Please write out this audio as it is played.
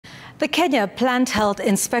The Kenya Plant Health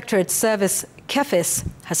Inspectorate Service, KEPHIS,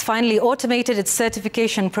 has finally automated its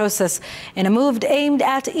certification process in a move aimed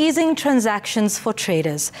at easing transactions for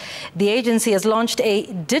traders. The agency has launched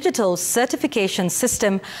a digital certification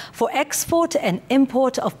system for export and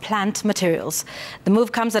import of plant materials. The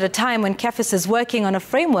move comes at a time when KEPHIS is working on a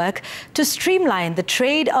framework to streamline the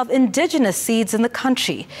trade of indigenous seeds in the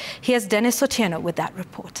country. Here's Dennis Otieno with that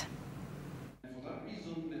report.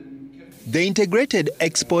 The integrated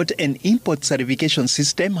export and import certification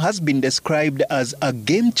system has been described as a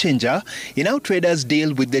game changer in how traders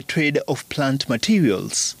deal with the trade of plant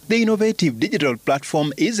materials. The innovative digital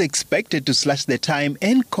platform is expected to slash the time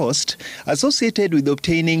and cost associated with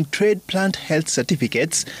obtaining trade plant health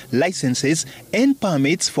certificates, licenses, and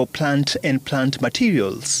permits for plant and plant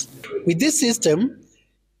materials. With this system,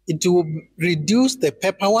 it will reduce the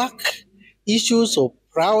paperwork, issues of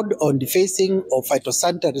fraud on the facing of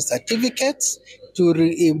phytosanitary certificates, to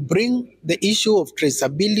bring the issue of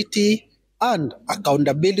traceability and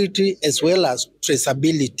accountability as well as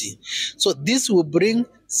traceability. So this will bring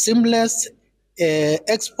seamless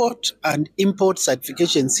export and import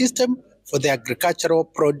certification system for the agricultural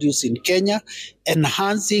produce in Kenya,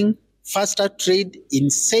 enhancing faster trade in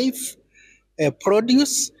safe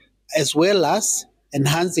produce as well as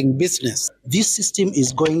enhancing business. This system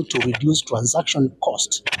is going to reduce transaction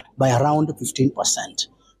cost by around 15%.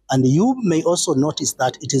 And you may also notice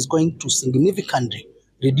that it is going to significantly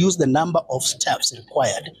reduce the number of steps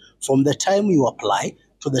required from the time you apply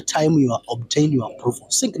to the time you obtain your approval,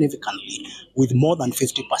 significantly, with more than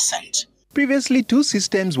 50%. Previously, two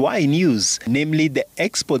systems were in use, namely the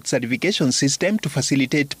export certification system to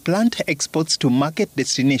facilitate plant exports to market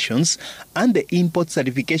destinations and the import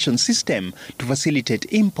certification system to facilitate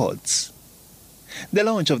imports. The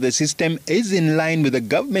launch of the system is in line with the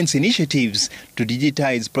government's initiatives to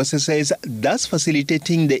digitize processes, thus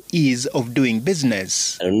facilitating the ease of doing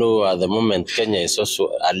business. I know at the moment Kenya is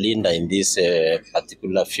also a leader in this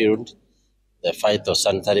particular field. The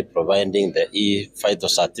phytosanitary providing the e-phyto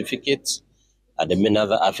certificates, and many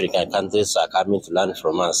other African countries are coming to learn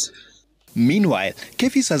from us. Meanwhile,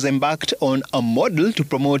 KEPHIS has embarked on a model to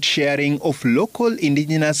promote sharing of local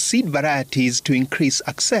indigenous seed varieties to increase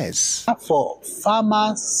access. For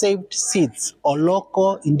farmer-saved seeds or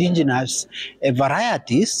local indigenous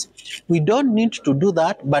varieties, we don't need to do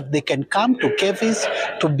that, but they can come to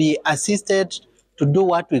KEPHIS to be assisted to do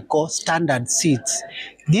what we call standard seeds.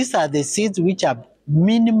 These are the seeds which are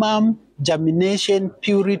minimum germination,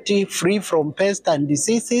 purity, free from pests and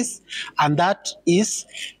diseases, and that is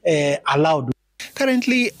allowed.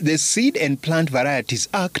 Currently, the Seed and Plant Varieties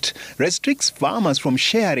Act restricts farmers from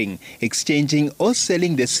sharing, exchanging or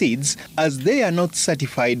selling the seeds as they are not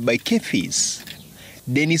certified by KEPHIS.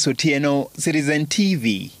 Dennis Otieno, Citizen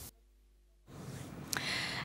TV.